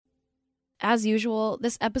As usual,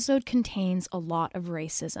 this episode contains a lot of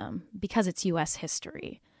racism because it's U.S.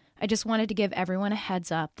 history. I just wanted to give everyone a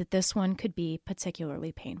heads up that this one could be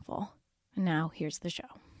particularly painful. And now, here's the show.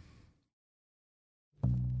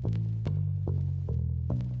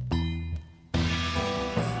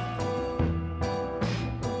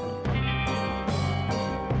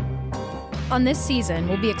 On this season,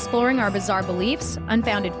 we'll be exploring our bizarre beliefs,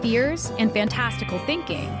 unfounded fears, and fantastical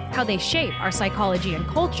thinking, how they shape our psychology and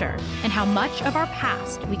culture, and how much of our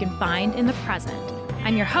past we can find in the present.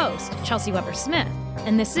 I'm your host, Chelsea Weber-Smith,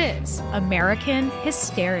 and this is American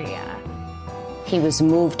Hysteria. He was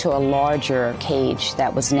moved to a larger cage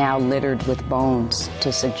that was now littered with bones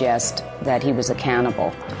to suggest that he was a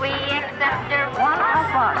cannibal. We accepted one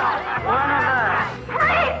of us,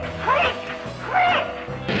 Freak!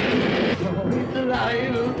 It's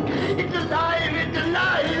alive! It's alive! It's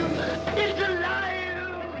alive! It's alive!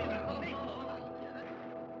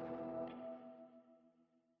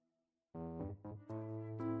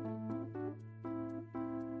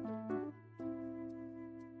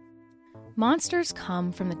 Monsters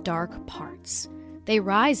come from the dark parts. They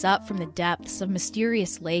rise up from the depths of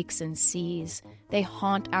mysterious lakes and seas. They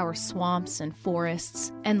haunt our swamps and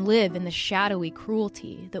forests and live in the shadowy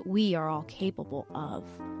cruelty that we are all capable of.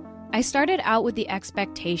 I started out with the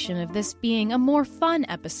expectation of this being a more fun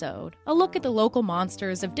episode, a look at the local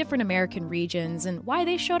monsters of different American regions and why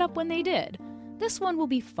they showed up when they did. This one will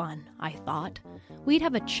be fun, I thought. We'd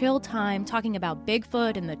have a chill time talking about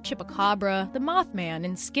Bigfoot and the Chupacabra, the Mothman,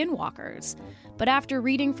 and Skinwalkers. But after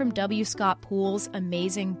reading from W. Scott Poole's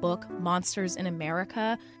amazing book, Monsters in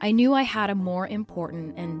America, I knew I had a more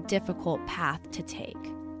important and difficult path to take.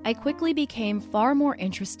 I quickly became far more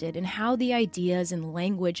interested in how the ideas and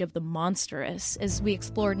language of the monstrous, as we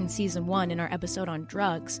explored in Season 1 in our episode on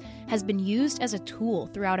drugs, has been used as a tool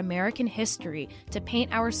throughout American history to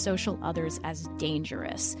paint our social others as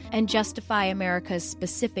dangerous and justify America's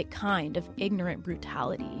specific kind of ignorant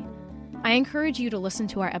brutality. I encourage you to listen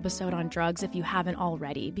to our episode on drugs if you haven't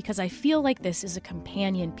already, because I feel like this is a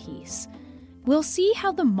companion piece. We'll see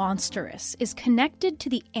how the monstrous is connected to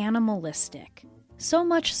the animalistic. So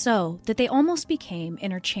much so that they almost became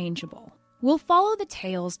interchangeable. We'll follow the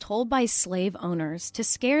tales told by slave owners to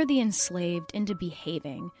scare the enslaved into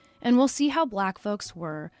behaving, and we'll see how Black folks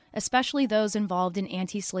were, especially those involved in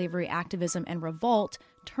anti-slavery activism and revolt,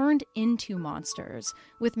 turned into monsters,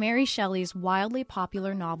 with Mary Shelley's wildly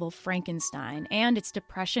popular novel Frankenstein and its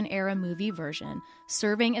Depression-era movie version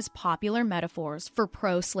serving as popular metaphors for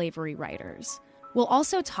pro-slavery writers. We'll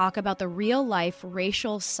also talk about the real-life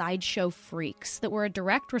racial sideshow freaks that were a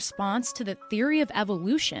direct response to the theory of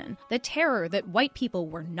evolution, the terror that white people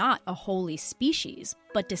were not a holy species,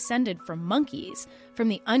 but descended from monkeys, from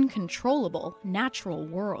the uncontrollable natural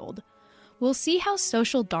world. We'll see how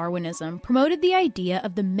social Darwinism promoted the idea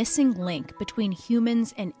of the missing link between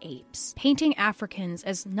humans and apes, painting Africans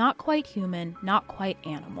as not quite human, not quite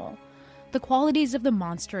animal. The qualities of the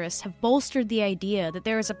monstrous have bolstered the idea that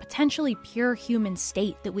there is a potentially pure human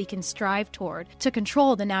state that we can strive toward to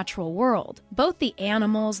control the natural world. Both the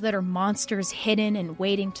animals that are monsters hidden and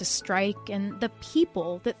waiting to strike, and the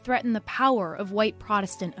people that threaten the power of white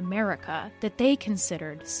Protestant America that they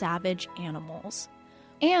considered savage animals.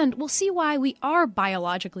 And we'll see why we are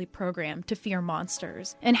biologically programmed to fear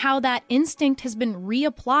monsters, and how that instinct has been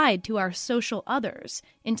reapplied to our social others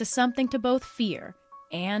into something to both fear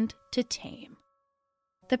and to tame.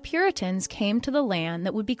 The Puritans came to the land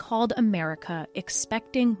that would be called America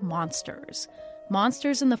expecting monsters.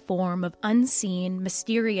 Monsters in the form of unseen,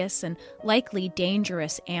 mysterious, and likely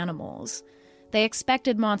dangerous animals. They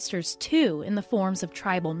expected monsters, too, in the forms of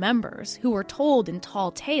tribal members, who were told in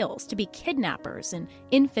tall tales to be kidnappers and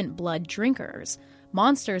infant blood drinkers,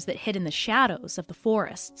 monsters that hid in the shadows of the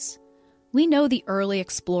forests. We know the early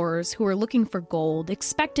explorers who were looking for gold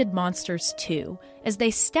expected monsters too, as they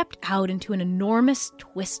stepped out into an enormous,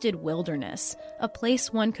 twisted wilderness, a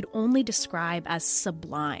place one could only describe as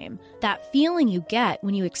sublime, that feeling you get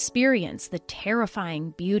when you experience the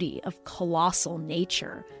terrifying beauty of colossal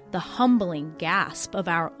nature, the humbling gasp of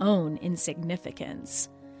our own insignificance.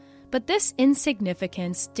 But this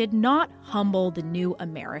insignificance did not humble the new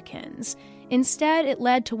Americans. Instead, it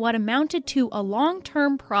led to what amounted to a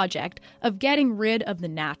long-term project of getting rid of the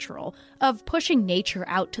natural, of pushing nature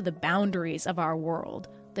out to the boundaries of our world,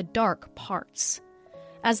 the dark parts.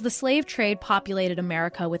 As the slave trade populated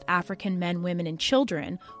America with African men, women, and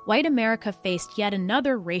children, white America faced yet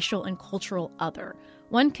another racial and cultural other,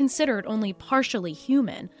 one considered only partially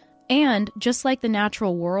human, And, just like the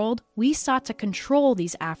natural world, we sought to control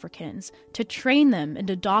these Africans, to train them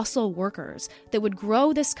into docile workers that would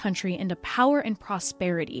grow this country into power and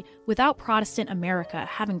prosperity without Protestant America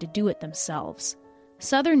having to do it themselves.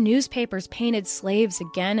 Southern newspapers painted slaves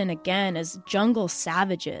again and again as jungle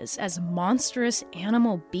savages, as monstrous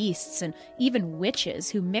animal beasts, and even witches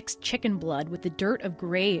who mixed chicken blood with the dirt of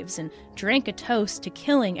graves and drank a toast to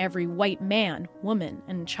killing every white man, woman,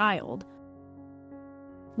 and child.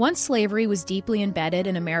 Once slavery was deeply embedded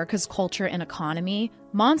in America's culture and economy,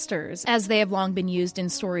 monsters, as they have long been used in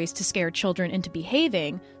stories to scare children into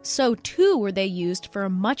behaving, so too were they used for a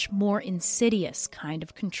much more insidious kind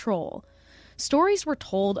of control. Stories were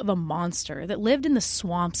told of a monster that lived in the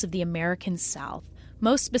swamps of the American South,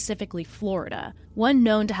 most specifically Florida, one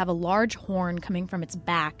known to have a large horn coming from its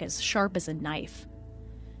back as sharp as a knife.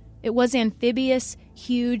 It was amphibious,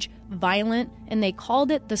 huge, violent, and they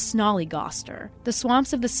called it the Snollygoster. The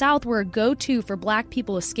swamps of the South were a go-to for black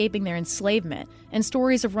people escaping their enslavement, and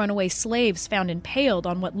stories of runaway slaves found impaled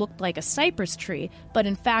on what looked like a cypress tree, but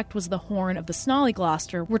in fact was the horn of the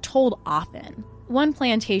Snollygoster, were told often. One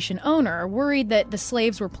plantation owner, worried that the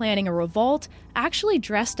slaves were planning a revolt, actually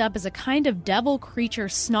dressed up as a kind of devil creature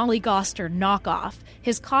Snollygoster knockoff,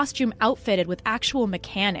 his costume outfitted with actual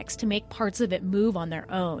mechanics to make parts of it move on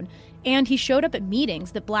their own. And he showed up at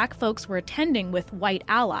meetings that black folks were attending with white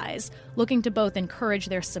allies, looking to both encourage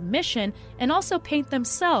their submission and also paint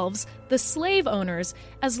themselves, the slave owners,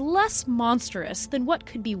 as less monstrous than what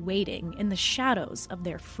could be waiting in the shadows of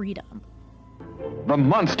their freedom. The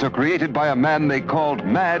monster created by a man they called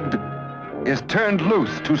Mad is turned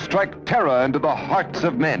loose to strike terror into the hearts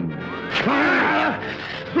of men,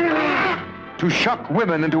 to shock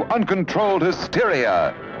women into uncontrolled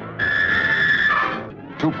hysteria,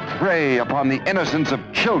 to prey upon the innocence of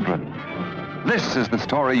children. This is the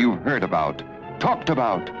story you've heard about, talked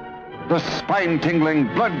about, the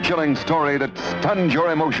spine-tingling, blood-chilling story that stuns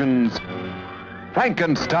your emotions.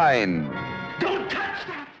 Frankenstein. Don't touch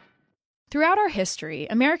that! Throughout our history,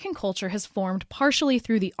 American culture has formed partially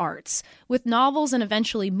through the arts, with novels and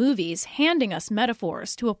eventually movies handing us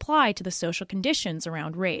metaphors to apply to the social conditions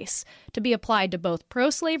around race, to be applied to both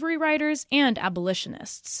pro-slavery writers and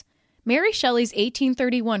abolitionists. Mary Shelley's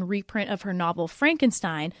 1831 reprint of her novel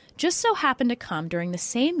Frankenstein just so happened to come during the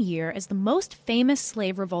same year as the most famous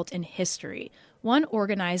slave revolt in history, one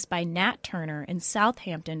organized by Nat Turner in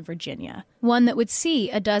Southampton, Virginia, one that would see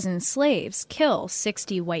a dozen slaves kill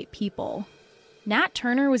 60 white people. Nat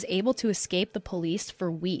Turner was able to escape the police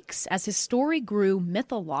for weeks as his story grew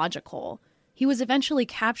mythological. He was eventually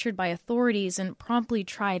captured by authorities and promptly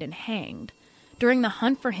tried and hanged. During the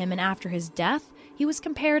hunt for him and after his death, he was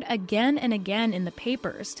compared again and again in the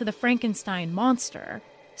papers to the Frankenstein monster.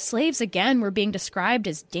 Slaves again were being described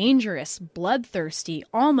as dangerous, bloodthirsty,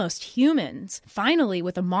 almost humans, finally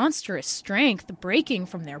with a monstrous strength breaking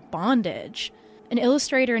from their bondage. An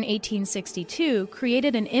illustrator in 1862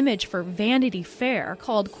 created an image for Vanity Fair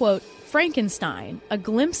called, quote, Frankenstein, a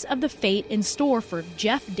glimpse of the fate in store for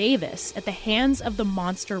Jeff Davis at the hands of the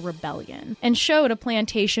monster rebellion, and showed a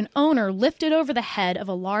plantation owner lifted over the head of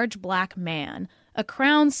a large black man, a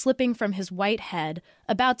crown slipping from his white head,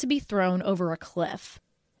 about to be thrown over a cliff.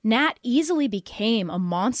 Nat easily became a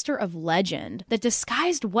monster of legend that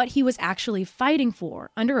disguised what he was actually fighting for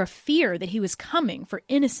under a fear that he was coming for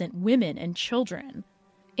innocent women and children.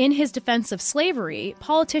 In his defense of slavery,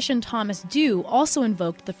 politician Thomas Dew also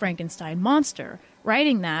invoked the Frankenstein monster,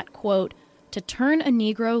 writing that, quote, to turn a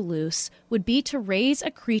Negro loose would be to raise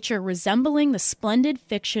a creature resembling the splendid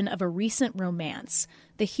fiction of a recent romance,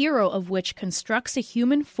 the hero of which constructs a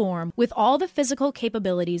human form with all the physical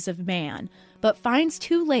capabilities of man, but finds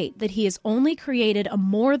too late that he has only created a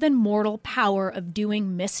more than mortal power of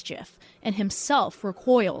doing mischief, and himself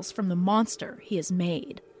recoils from the monster he has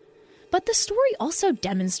made. But the story also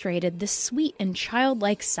demonstrated the sweet and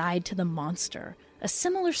childlike side to the monster, a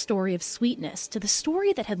similar story of sweetness to the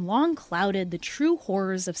story that had long clouded the true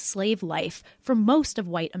horrors of slave life for most of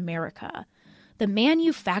white America. The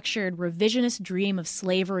manufactured revisionist dream of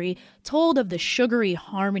slavery told of the sugary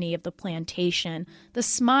harmony of the plantation, the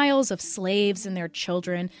smiles of slaves and their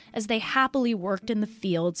children as they happily worked in the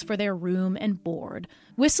fields for their room and board,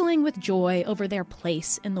 whistling with joy over their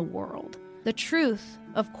place in the world. The truth,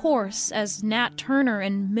 of course, as Nat Turner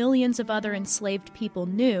and millions of other enslaved people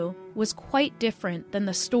knew, was quite different than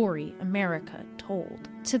the story America told.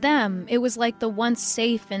 To them, it was like the once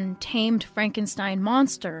safe and tamed Frankenstein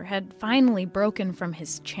monster had finally broken from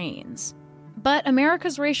his chains. But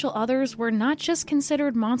America's racial others were not just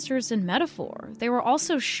considered monsters in metaphor. They were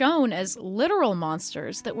also shown as literal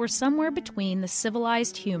monsters that were somewhere between the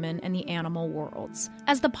civilized human and the animal worlds.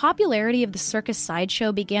 As the popularity of the circus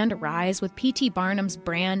sideshow began to rise with P.T. Barnum's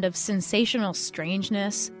brand of sensational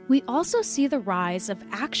strangeness, we also see the rise of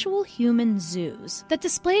actual human zoos that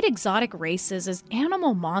displayed exotic races as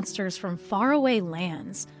animal monsters from faraway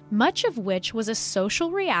lands, much of which was a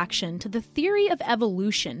social reaction to the theory of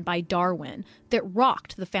evolution by Darwin that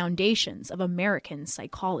rocked the foundations of American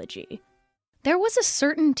psychology. There was a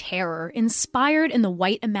certain terror inspired in the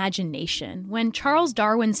white imagination when Charles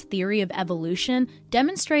Darwin's theory of evolution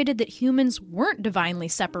demonstrated that humans weren't divinely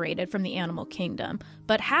separated from the animal kingdom,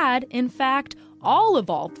 but had, in fact, all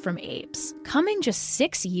evolved from apes. Coming just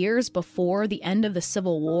 6 years before the end of the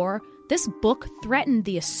Civil War, this book threatened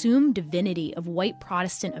the assumed divinity of white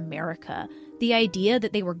Protestant America, the idea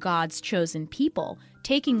that they were God's chosen people,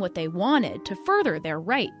 taking what they wanted to further their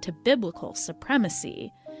right to biblical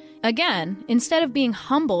supremacy. Again, instead of being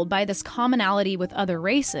humbled by this commonality with other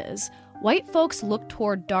races, white folks looked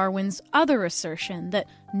toward Darwin's other assertion that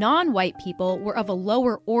non-white people were of a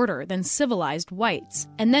lower order than civilized whites,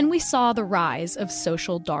 and then we saw the rise of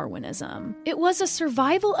social Darwinism. It was a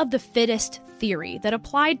survival of the fittest theory that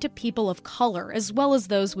applied to people of color as well as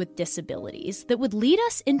those with disabilities that would lead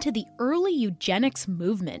us into the early eugenics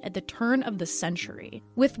movement at the turn of the century,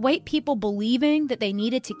 with white people believing that they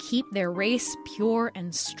needed to keep their race pure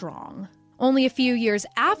and strong. Only a few years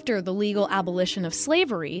after the legal abolition of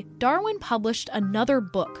slavery, Darwin published another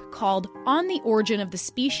book called On the Origin of the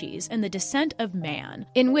Species and the Descent of Man,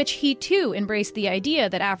 in which he too embraced the idea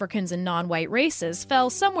that Africans and non-white races fell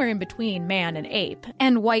somewhere in between man and ape,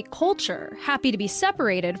 and white culture, happy to be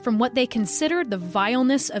separated from what they considered the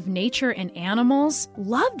vileness of nature and animals,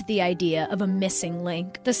 loved the idea of a missing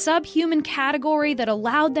link, the subhuman category that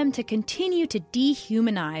allowed them to continue to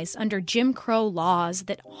dehumanize under Jim Crow laws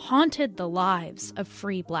that haunted the lives of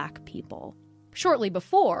free black people. Shortly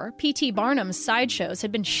before, P.T. Barnum's sideshows had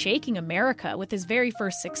been shaking America with his very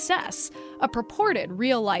first success, a purported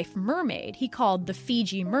real-life mermaid he called the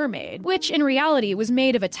Fiji Mermaid, which in reality was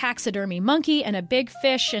made of a taxidermy monkey and a big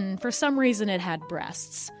fish, and for some reason it had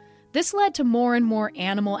breasts. This led to more and more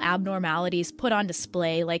animal abnormalities put on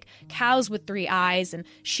display, like cows with 3 eyes and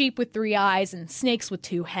sheep with 3 eyes and snakes with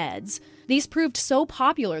 2 heads. These proved so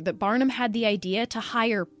popular that Barnum had the idea to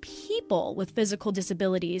hire people with physical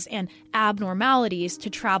disabilities and abnormalities to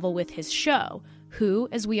travel with his show, who,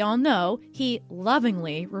 as we all know, he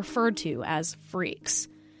lovingly referred to as freaks.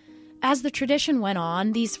 As the tradition went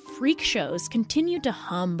on, these freak shows continued to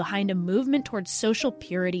hum behind a movement towards social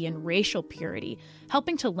purity and racial purity,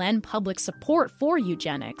 helping to lend public support for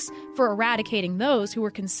eugenics, for eradicating those who were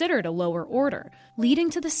considered a lower order, leading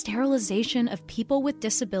to the sterilization of people with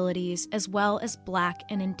disabilities as well as Black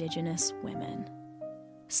and Indigenous women.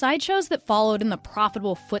 Sideshows that followed in the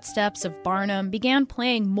profitable footsteps of Barnum began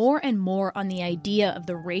playing more and more on the idea of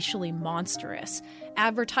the racially monstrous,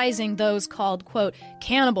 advertising those called, quote,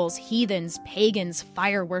 cannibals, heathens, pagans,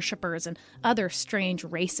 fire worshippers, and other strange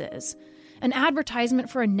races. An advertisement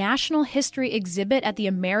for a national history exhibit at the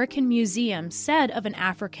American Museum said of an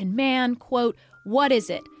African man, quote, what is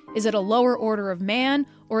it? Is it a lower order of man,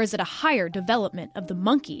 or is it a higher development of the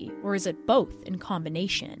monkey, or is it both in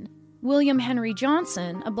combination? William Henry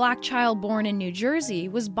Johnson, a black child born in New Jersey,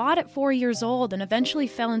 was bought at 4 years old and eventually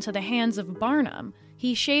fell into the hands of Barnum.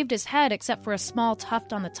 He shaved his head except for a small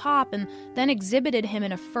tuft on the top and then exhibited him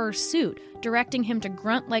in a fur suit, directing him to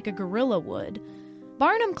grunt like a gorilla would.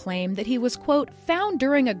 Barnum claimed that he was, quote, found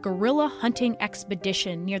during a gorilla hunting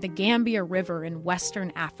expedition near the Gambia River in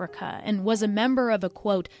Western Africa and was a member of a,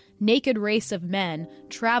 quote, naked race of men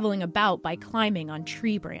traveling about by climbing on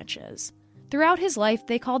tree branches. Throughout his life,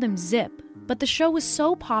 they called him Zip, but the show was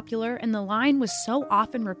so popular and the line was so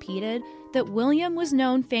often repeated that William was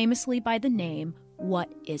known famously by the name,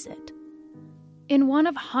 What Is It? In one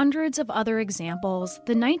of hundreds of other examples,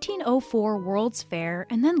 the 1904 World's Fair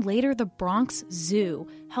and then later the Bronx Zoo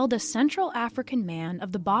held a Central African man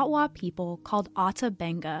of the Batwa people called Ata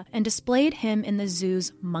Benga and displayed him in the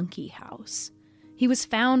zoo's monkey house. He was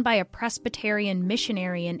found by a Presbyterian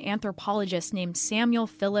missionary and anthropologist named Samuel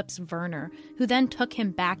Phillips Verner, who then took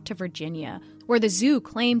him back to Virginia, where the zoo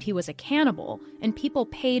claimed he was a cannibal, and people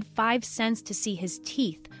paid 5 cents to see his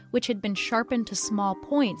teeth, which had been sharpened to small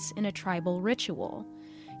points in a tribal ritual.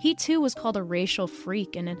 He too was called a racial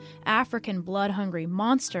freak and an African blood-hungry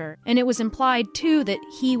monster, and it was implied too that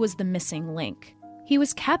he was the missing link. He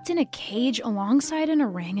was kept in a cage alongside an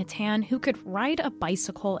orangutan who could ride a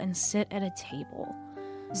bicycle and sit at a table.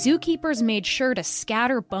 Zookeepers made sure to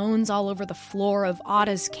scatter bones all over the floor of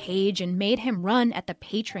Otta's cage and made him run at the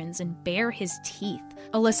patrons and bare his teeth,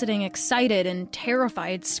 eliciting excited and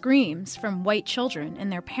terrified screams from white children and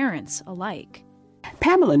their parents alike.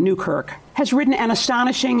 Pamela Newkirk has written an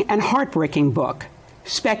astonishing and heartbreaking book,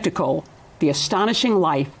 Spectacle: The Astonishing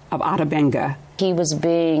Life of Otta Benga. He was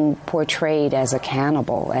being portrayed as a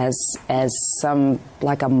cannibal, as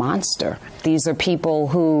like a monster. These are people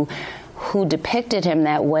who depicted him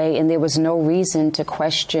that way, and there was no reason to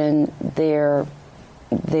question their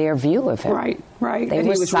view of him. Right. He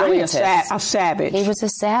was really a savage. He was a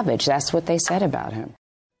savage. That's what they said about him.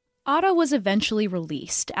 Otta was eventually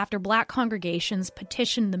released after black congregations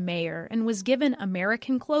petitioned the mayor and was given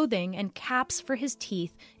American clothing and caps for his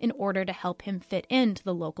teeth in order to help him fit into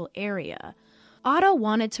the local area. Otta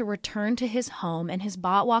wanted to return to his home and his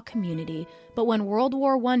Batwa community, but when World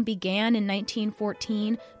War I began in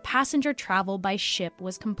 1914, passenger travel by ship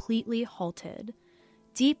was completely halted.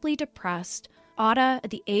 Deeply depressed, Otta, at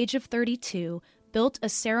the age of 32, built a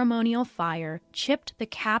ceremonial fire, chipped the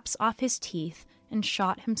caps off his teeth, and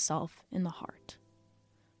shot himself in the heart.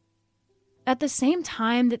 At the same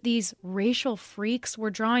time that these racial freaks were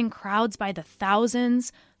drawing crowds by the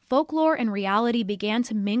thousands, folklore and reality began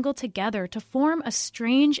to mingle together to form a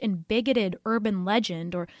strange and bigoted urban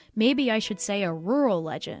legend, or maybe I should say a rural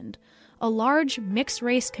legend. A large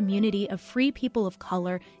mixed-race community of free people of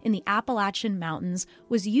color in the Appalachian Mountains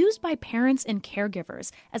was used by parents and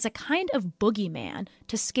caregivers as a kind of boogeyman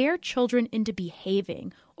to scare children into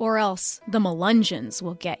behaving, or else the Melungeons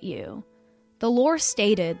will get you. The lore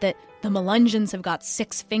stated that the Melungeons have got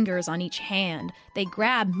 6 fingers on each hand. They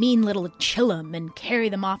grab mean little chillum and carry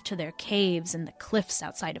them off to their caves in the cliffs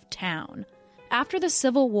outside of town. After the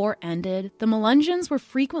Civil War ended, the Melungeons were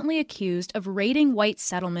frequently accused of raiding white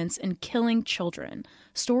settlements and killing children,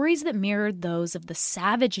 stories that mirrored those of the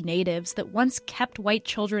savage natives that once kept white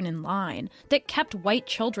children in line, that kept white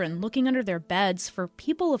children looking under their beds for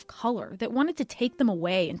people of color that wanted to take them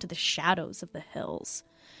away into the shadows of the hills.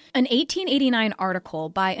 An 1889 article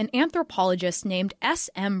by an anthropologist named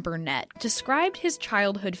S.M. Burnett described his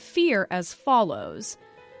childhood fear as follows.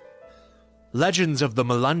 Legends of the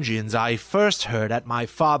Melungeons I first heard at my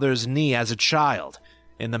father's knee as a child,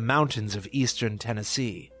 in the mountains of eastern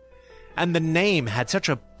Tennessee. And the name had such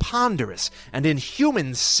a ponderous and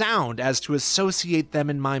inhuman sound as to associate them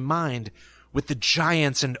in my mind with the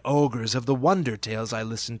giants and ogres of the wonder tales I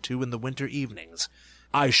listened to in the winter evenings.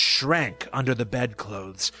 I shrank under the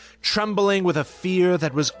bedclothes, trembling with a fear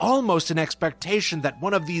that was almost an expectation that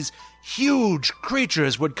one of these huge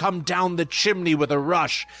creatures would come down the chimney with a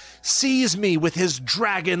rush, seize me with his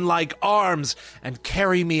dragon-like arms, and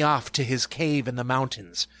carry me off to his cave in the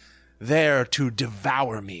mountains, there to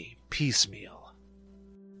devour me piecemeal.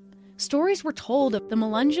 Stories were told of the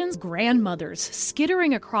Melungeons' grandmothers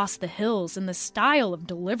skittering across the hills in the style of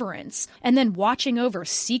Deliverance, and then watching over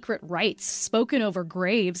secret rites spoken over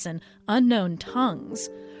graves in unknown tongues.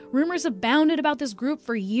 Rumors abounded about this group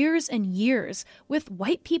for years and years, with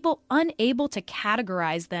white people unable to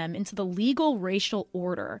categorize them into the legal racial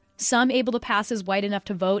order. Some able to pass as white enough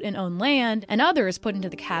to vote and own land, and others put into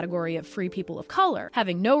the category of free people of color,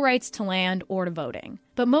 having no rights to land or to voting.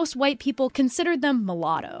 But most white people considered them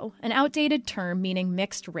mulatto, an outdated term meaning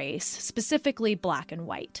mixed race, specifically black and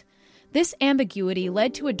white. This ambiguity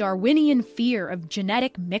led to a Darwinian fear of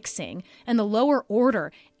genetic mixing and the lower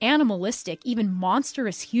order, animalistic, even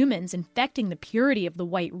monstrous humans infecting the purity of the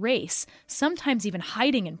white race, sometimes even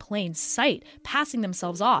hiding in plain sight, passing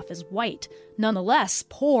themselves off as white, nonetheless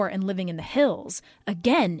poor and living in the hills,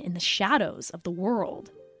 again in the shadows of the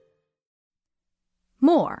world.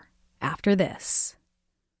 More after this.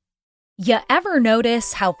 You ever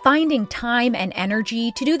notice how finding time and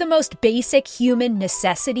energy to do the most basic human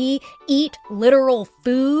necessity, eat literal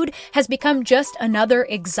food, has become just another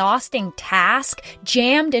exhausting task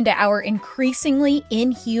jammed into our increasingly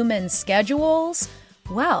inhuman schedules?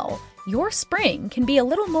 Well, your spring can be a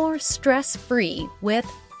little more stress-free with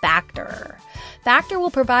Factor. Factor will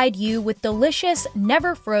provide you with delicious,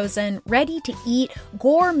 never-frozen, ready-to-eat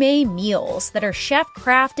gourmet meals that are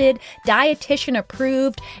chef-crafted,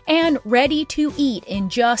 dietitian-approved, and ready to eat in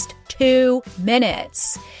just 2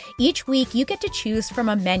 minutes. Each week, you get to choose from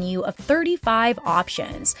a menu of 35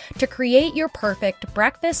 options to create your perfect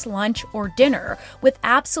breakfast, lunch, or dinner with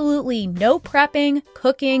absolutely no prepping,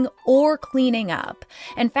 cooking, or cleaning up.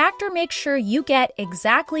 And Factor makes sure you get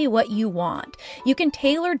exactly what you want. You can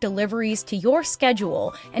tailor deliveries to your your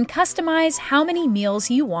schedule and customize how many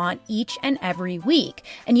meals you want each and every week,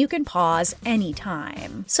 and you can pause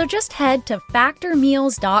anytime. So just head to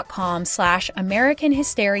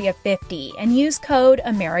factormeals.com/AmericanHysteria50 and use code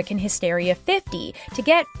AmericanHysteria50 to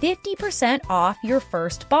get 50% off your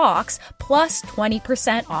first box plus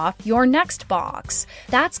 20% off your next box.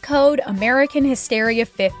 That's code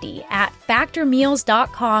AmericanHysteria50 at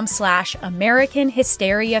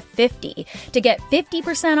factormeals.com/AmericanHysteria50 to get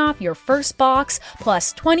 50% off your first box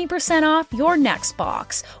plus 20% off your next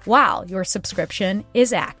box while your subscription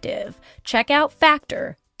is active. Check out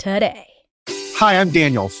Factor today. Hi, I'm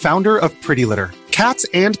Daniel, founder of Pretty Litter. Cats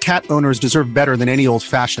and cat owners deserve better than any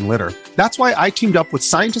old-fashioned litter. That's why I teamed up with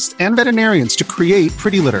scientists and veterinarians to create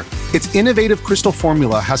Pretty Litter. Its innovative crystal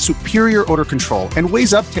formula has superior odor control and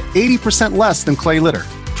weighs up to 80% less than clay litter.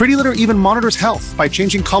 Pretty Litter even monitors health by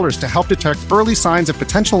changing colors to help detect early signs of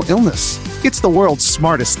potential illness. It's the world's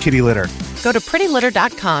smartest kitty litter. Go to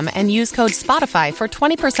prettylitter.com and use code SPOTIFY for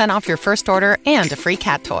 20% off your first order and a free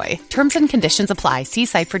cat toy. Terms and conditions apply. See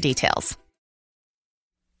site for details.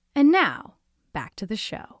 And now, back to the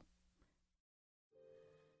show.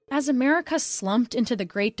 As America slumped into the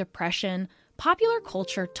Great Depression, popular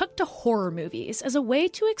culture took to horror movies as a way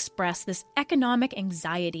to express this economic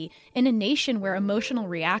anxiety in a nation where emotional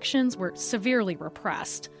reactions were severely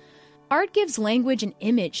repressed. Art gives language and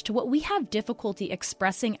image to what we have difficulty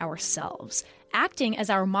expressing ourselves, acting as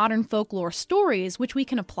our modern folklore stories which we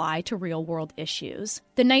can apply to real-world issues.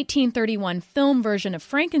 The 1931 film version of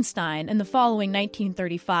Frankenstein and the following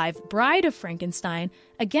 1935 Bride of Frankenstein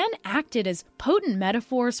again acted as potent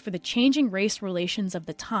metaphors for the changing race relations of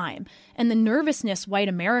the time and the nervousness white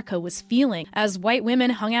America was feeling as white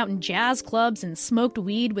women hung out in jazz clubs and smoked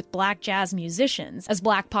weed with black jazz musicians, as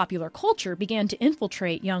black popular culture began to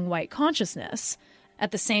infiltrate young white consciousness.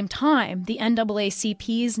 At the same time, the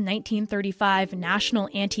NAACP's 1935 National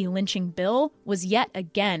Anti-Lynching Bill was yet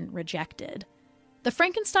again rejected. The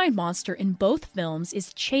Frankenstein monster in both films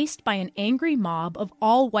is chased by an angry mob of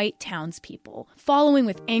all-white townspeople, following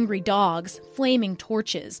with angry dogs, flaming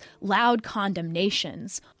torches, loud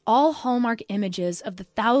condemnations, all hallmark images of the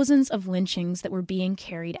thousands of lynchings that were being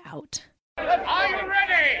carried out. Are you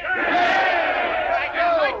ready?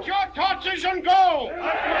 Light your torches and go!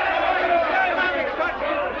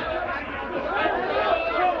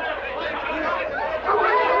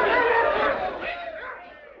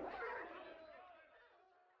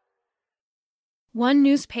 One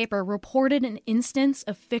newspaper reported an instance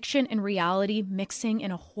of fiction and reality mixing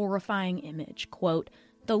in a horrifying image. Quote,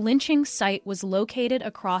 "The lynching site was located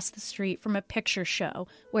across the street from a picture show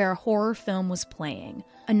where a horror film was playing.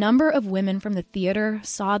 A number of women from the theater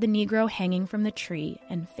saw the Negro hanging from the tree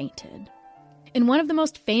and fainted." In one of the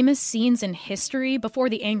most famous scenes in history, before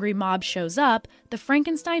the angry mob shows up, the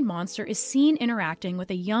Frankenstein monster is seen interacting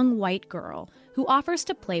with a young white girl who offers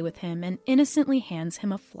to play with him and innocently hands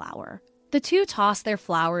him a flower. The two toss their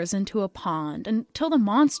flowers into a pond until the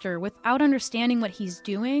monster, without understanding what he's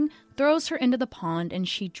doing, throws her into the pond and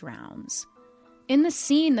she drowns. In the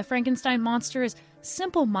scene, the Frankenstein monster is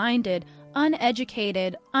simple-minded,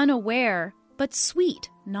 uneducated, unaware, but sweet,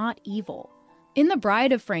 not evil. In The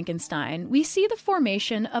Bride of Frankenstein, we see the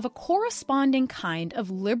formation of a corresponding kind of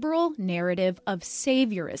liberal narrative of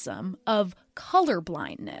saviorism, of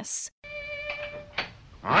colorblindness.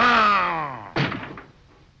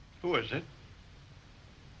 Who is it?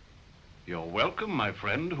 You're welcome, my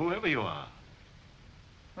friend, whoever you are.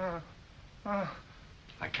 I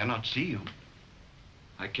cannot see you.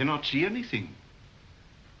 I cannot see anything.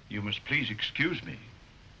 You must please excuse me,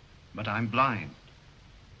 but I'm blind.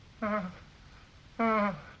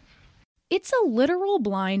 It's a literal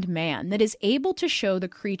blind man that is able to show the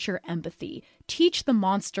creature empathy, teach the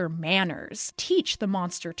monster manners, teach the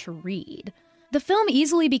monster to read. The film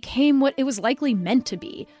easily became what it was likely meant to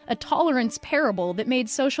be, a tolerance parable that made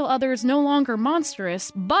social others no longer monstrous,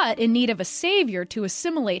 but in need of a savior to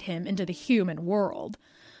assimilate him into the human world.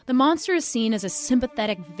 The monster is seen as a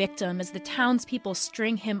sympathetic victim as the townspeople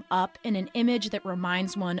string him up in an image that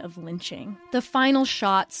reminds one of lynching. The final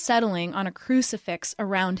shot settling on a crucifix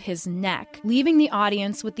around his neck, leaving the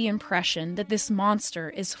audience with the impression that this monster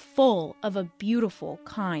is full of a beautiful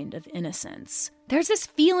kind of innocence. There's this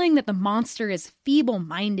feeling that the monster is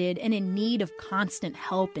feeble-minded and in need of constant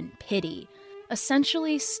help and pity.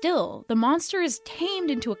 Essentially, still, the monster is tamed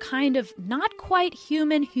into a kind of not quite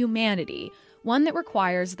human humanity, one that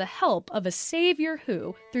requires the help of a savior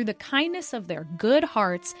who, through the kindness of their good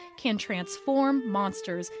hearts, can transform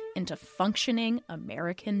monsters into functioning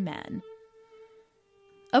American men.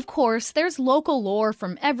 Of course, there's local lore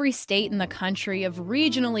from every state in the country of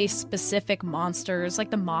regionally specific monsters like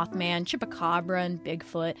the Mothman, Chupacabra, and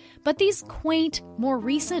Bigfoot, but these quaint, more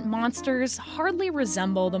recent monsters hardly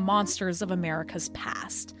resemble the monsters of America's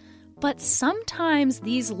past. But sometimes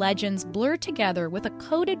these legends blur together with a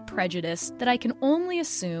coded prejudice that I can only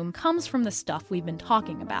assume comes from the stuff we've been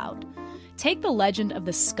talking about. Take the legend of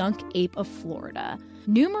the skunk ape of Florida.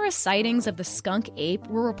 Numerous sightings of the skunk ape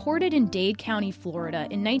were reported in Dade County, Florida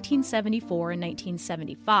in 1974 and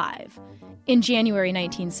 1975. In January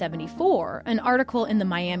 1974, an article in the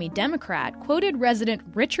Miami Democrat quoted resident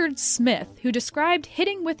Richard Smith, who described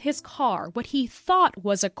hitting with his car what he thought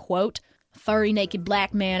was a, quote, furry naked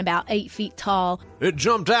black man about 8 feet tall. It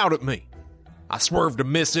jumped out at me. I swerved to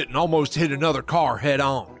miss it and almost hit another car head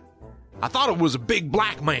on. I thought it was a big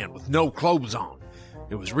black man with no clothes on.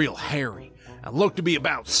 It was real hairy and looked to be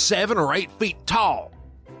about 7 or 8 feet tall.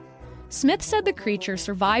 Smith said the creature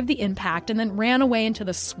survived the impact and then ran away into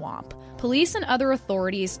the swamp. Police and other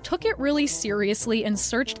authorities took it really seriously and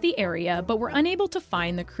searched the area, but were unable to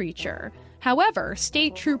find the creature. However,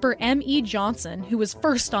 State Trooper M.E. Johnson, who was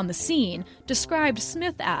first on the scene, described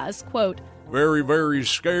Smith as, quote, very, very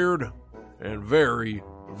scared and very,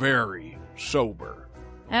 very sober.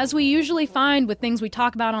 As we usually find with things we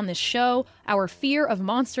talk about on this show, our fear of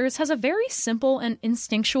monsters has a very simple and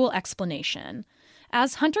instinctual explanation.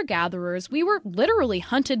 As hunter-gatherers, we were literally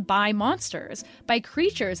hunted by monsters, by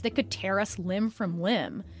creatures that could tear us limb from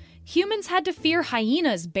limb. Humans had to fear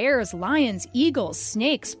hyenas, bears, lions, eagles,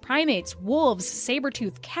 snakes, primates, wolves,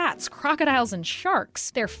 saber-toothed cats, crocodiles, and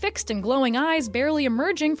sharks, their fixed and glowing eyes barely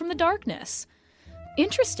emerging from the darkness.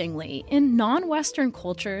 Interestingly, in non-Western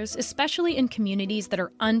cultures, especially in communities that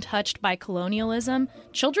are untouched by colonialism,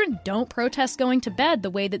 children don't protest going to bed the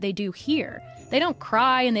way that they do here. They don't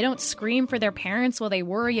cry and they don't scream for their parents while they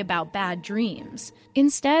worry about bad dreams.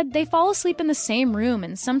 Instead, they fall asleep in the same room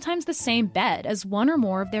and sometimes the same bed as one or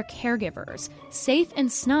more of their caregivers, safe and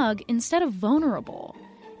snug instead of vulnerable.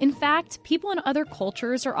 In fact, people in other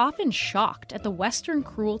cultures are often shocked at the Western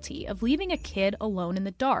cruelty of leaving a kid alone in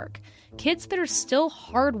the dark. Kids that are still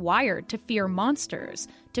hardwired to fear monsters,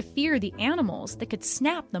 to fear the animals that could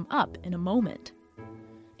snap them up in a moment.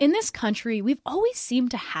 In this country, we've always seemed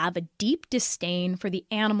to have a deep disdain for the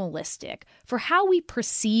animalistic, for how we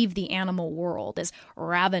perceive the animal world as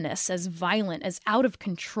ravenous, as violent, as out of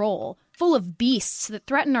control, full of beasts that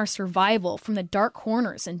threaten our survival from the dark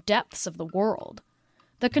corners and depths of the world.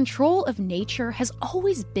 The control of nature has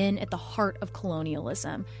always been at the heart of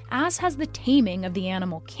colonialism, as has the taming of the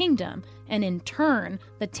animal kingdom, and in turn,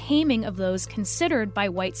 the taming of those considered by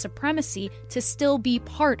white supremacy to still be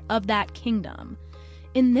part of that kingdom.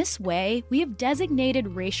 In this way, we have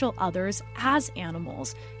designated racial others as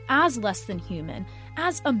animals, as less than human,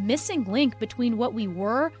 as a missing link between what we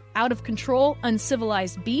were, out of control,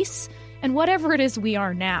 uncivilized beasts, and whatever it is we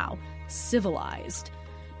are now, civilized.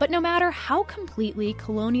 But no matter how completely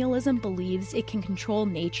colonialism believes it can control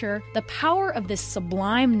nature, the power of this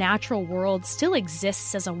sublime natural world still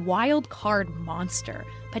exists as a wild card monster,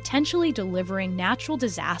 potentially delivering natural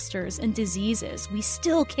disasters and diseases we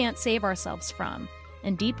still can't save ourselves from.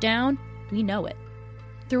 And deep down, we know it.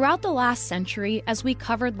 Throughout the last century, as we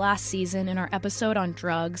covered last season in our episode on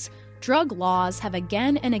drugs, drug laws have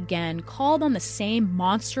again and again called on the same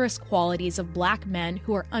monstrous qualities of black men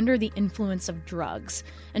who are under the influence of drugs,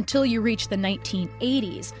 until you reach the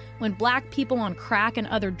 1980s, when black people on crack and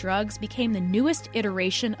other drugs became the newest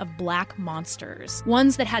iteration of black monsters,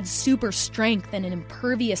 ones that had super strength and an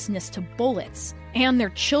imperviousness to bullets, and their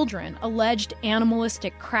children, alleged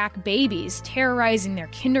animalistic crack babies terrorizing their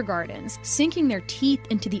kindergartens, sinking their teeth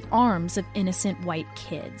into the arms of innocent white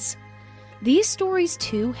kids. These stories,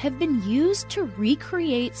 too, have been used to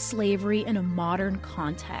recreate slavery in a modern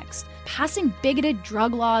context, passing bigoted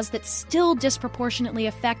drug laws that still disproportionately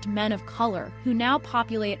affect men of color, who now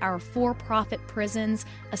populate our for-profit prisons,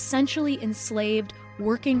 essentially enslaved,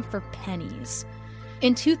 working for pennies.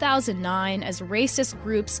 In 2009, as racist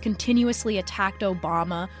groups continuously attacked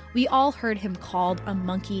Obama, we all heard him called a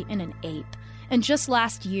monkey and an ape. And just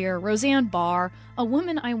last year, Roseanne Barr, a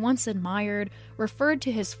woman I once admired, referred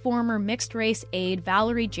to his former mixed-race aide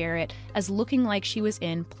Valerie Jarrett as looking like she was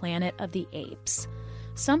in Planet of the Apes.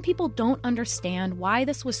 Some people don't understand why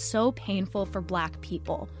this was so painful for black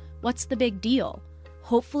people. What's the big deal?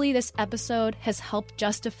 Hopefully this episode has helped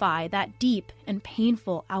justify that deep and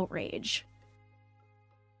painful outrage.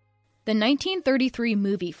 The 1933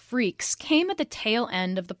 movie Freaks came at the tail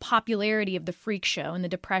end of the popularity of the freak show in the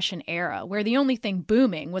Depression era, where the only thing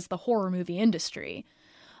booming was the horror movie industry.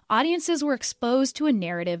 Audiences were exposed to a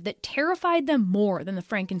narrative that terrified them more than the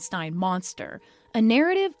Frankenstein monster, A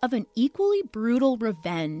narrative of an equally brutal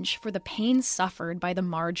revenge for the pain suffered by the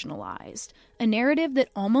marginalized. A narrative that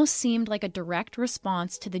almost seemed like a direct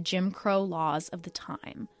response to the Jim Crow laws of the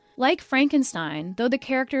time. Like Frankenstein, though the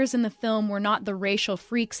characters in the film were not the racial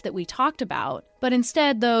freaks that we talked about, but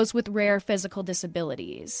instead those with rare physical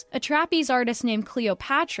disabilities. A trapeze artist named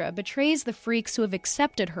Cleopatra betrays the freaks who have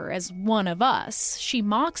accepted her as one of us. She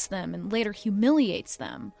mocks them and later humiliates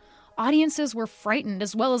them. Audiences were frightened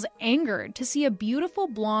as well as angered to see a beautiful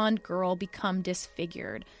blonde girl become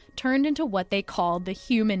disfigured, turned into what they called the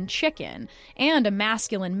human chicken, and a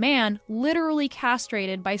masculine man literally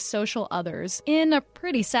castrated by social others in a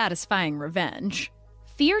pretty satisfying revenge.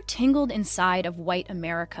 Fear tingled inside of white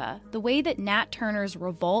America, the way that Nat Turner's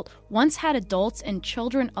Revolt once had adults and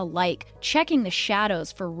children alike checking the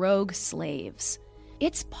shadows for rogue slaves.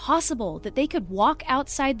 It's possible that they could walk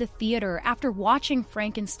outside the theater after watching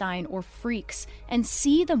Frankenstein or Freaks and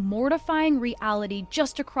see the mortifying reality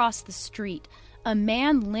just across the street, a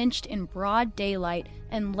man lynched in broad daylight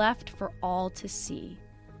and left for all to see.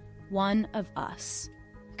 One of us.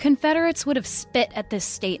 Confederates would have spit at this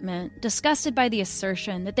statement, disgusted by the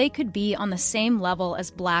assertion that they could be on the same level as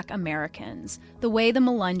Black Americans, the way the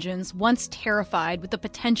Melungeons once terrified with the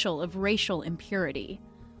potential of racial impurity.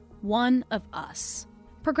 One of us.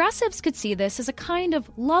 Progressives could see this as a kind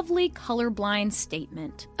of lovely colorblind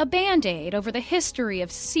statement, a band-aid over the history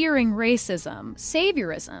of searing racism,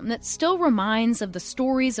 saviorism that still reminds of the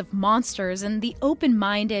stories of monsters and the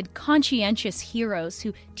open-minded, conscientious heroes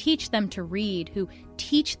who teach them to read, who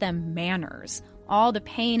teach them manners. All the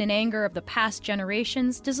pain and anger of the past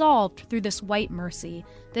generations dissolved through this white mercy,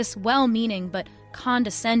 this well-meaning but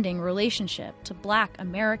condescending relationship to Black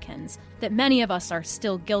Americans that many of us are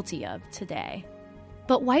still guilty of today.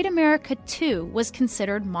 But white America, too, was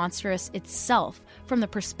considered monstrous itself from the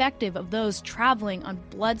perspective of those traveling on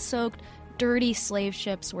blood-soaked, dirty slave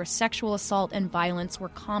ships where sexual assault and violence were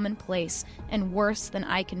commonplace and worse than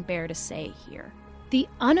I can bear to say here. The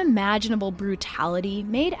unimaginable brutality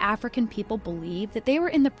made African people believe that they were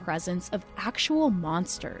in the presence of actual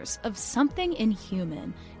monsters, of something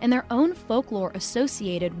inhuman, and their own folklore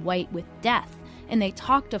associated white with death, and they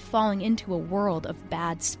talked of falling into a world of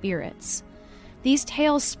bad spirits. These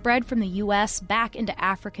tales spread from the U.S. back into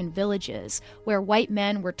African villages, where white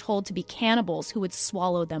men were told to be cannibals who would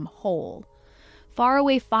swallow them whole.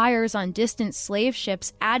 Faraway fires on distant slave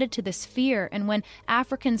ships added to this fear, and when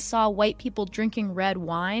Africans saw white people drinking red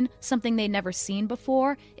wine, something they'd never seen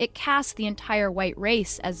before, it cast the entire white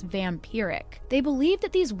race as vampiric. They believed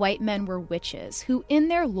that these white men were witches, who in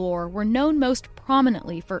their lore were known most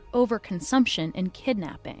prominently for overconsumption and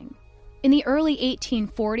kidnapping. In the early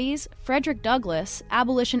 1840s, Frederick Douglass,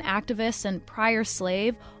 abolition activist and prior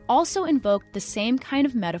slave, also invoked the same kind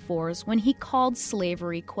of metaphors when he called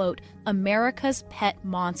slavery, quote, America's pet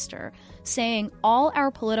monster, saying all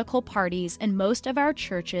our political parties and most of our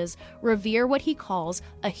churches revere what he calls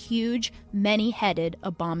a huge, many-headed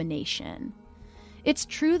abomination. It's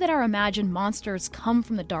true that our imagined monsters come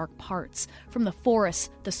from the dark parts, from the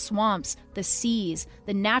forests, the swamps, the seas,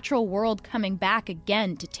 the natural world coming back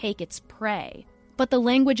again to take its prey. But the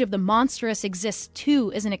language of the monstrous exists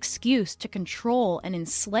too as an excuse to control and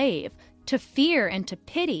enslave, to fear and to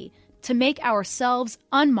pity, to make ourselves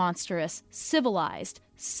unmonstrous, civilized,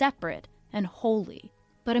 separate, and holy.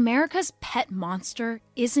 But America's pet monster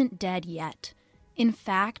isn't dead yet. In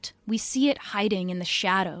fact, we see it hiding in the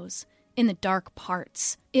shadows, in the dark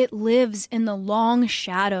parts. It lives in the long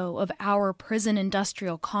shadow of our prison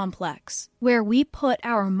industrial complex, where we put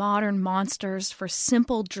our modern monsters for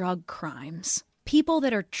simple drug crimes. People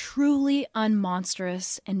that are truly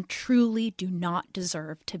unmonstrous and truly do not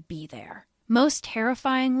deserve to be there. Most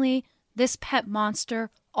terrifyingly, this pet monster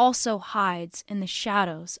also hides in the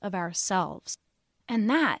shadows of ourselves. And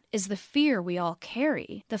that is the fear we all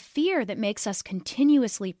carry, the fear that makes us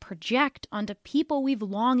continuously project onto people we've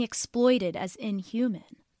long exploited as inhuman.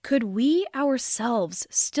 Could we ourselves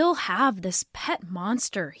still have this pet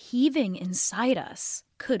monster heaving inside us?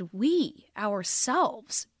 Could we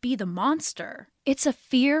ourselves be the monster? It's a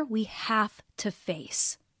fear we have to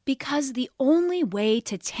face. Because the only way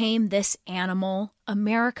to tame this animal,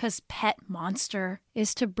 America's pet monster,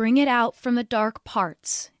 is to bring it out from the dark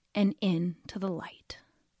parts and into the light.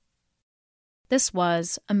 This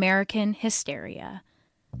was American Hysteria.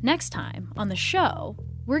 Next time on the show,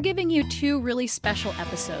 we're giving you 2 really special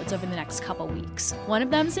episodes over the next couple weeks. One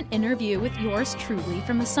of them is an interview with yours truly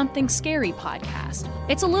from the Something Scary podcast.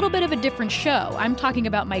 It's a little bit of a different show. I'm talking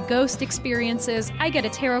about my ghost experiences, I get a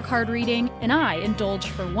tarot card reading, and I indulge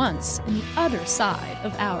for once in the other side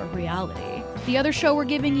of our reality. The other show we're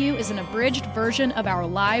giving you is an abridged version of our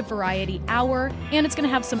live variety hour, and it's going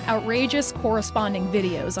to have some outrageous corresponding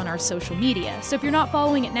videos on our social media. So if you're not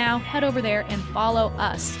following it now, head over there and follow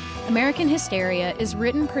us. American Hysteria is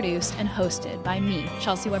written, produced, and hosted by me,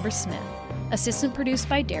 Chelsea Weber Smith. Assistant produced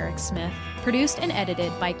by Derek Smith. Produced and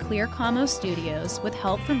edited by Clear Como Studios with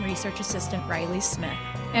help from research assistant Riley Smith.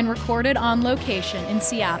 And recorded on location in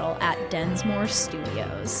Seattle at Densmore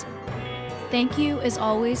Studios. Thank you, as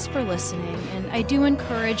always, for listening, and I do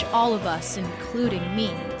encourage all of us, including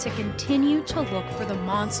me, to continue to look for the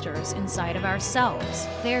monsters inside of ourselves.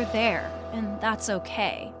 They're there, and that's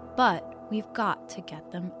okay, but we've got to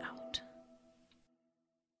get them out.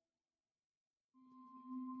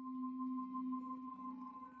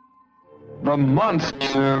 The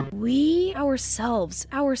monster. We ourselves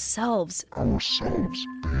be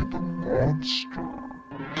the monster.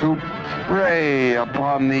 To prey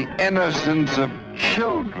upon the innocence of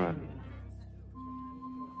children.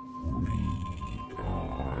 We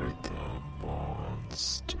are the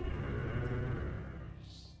monster.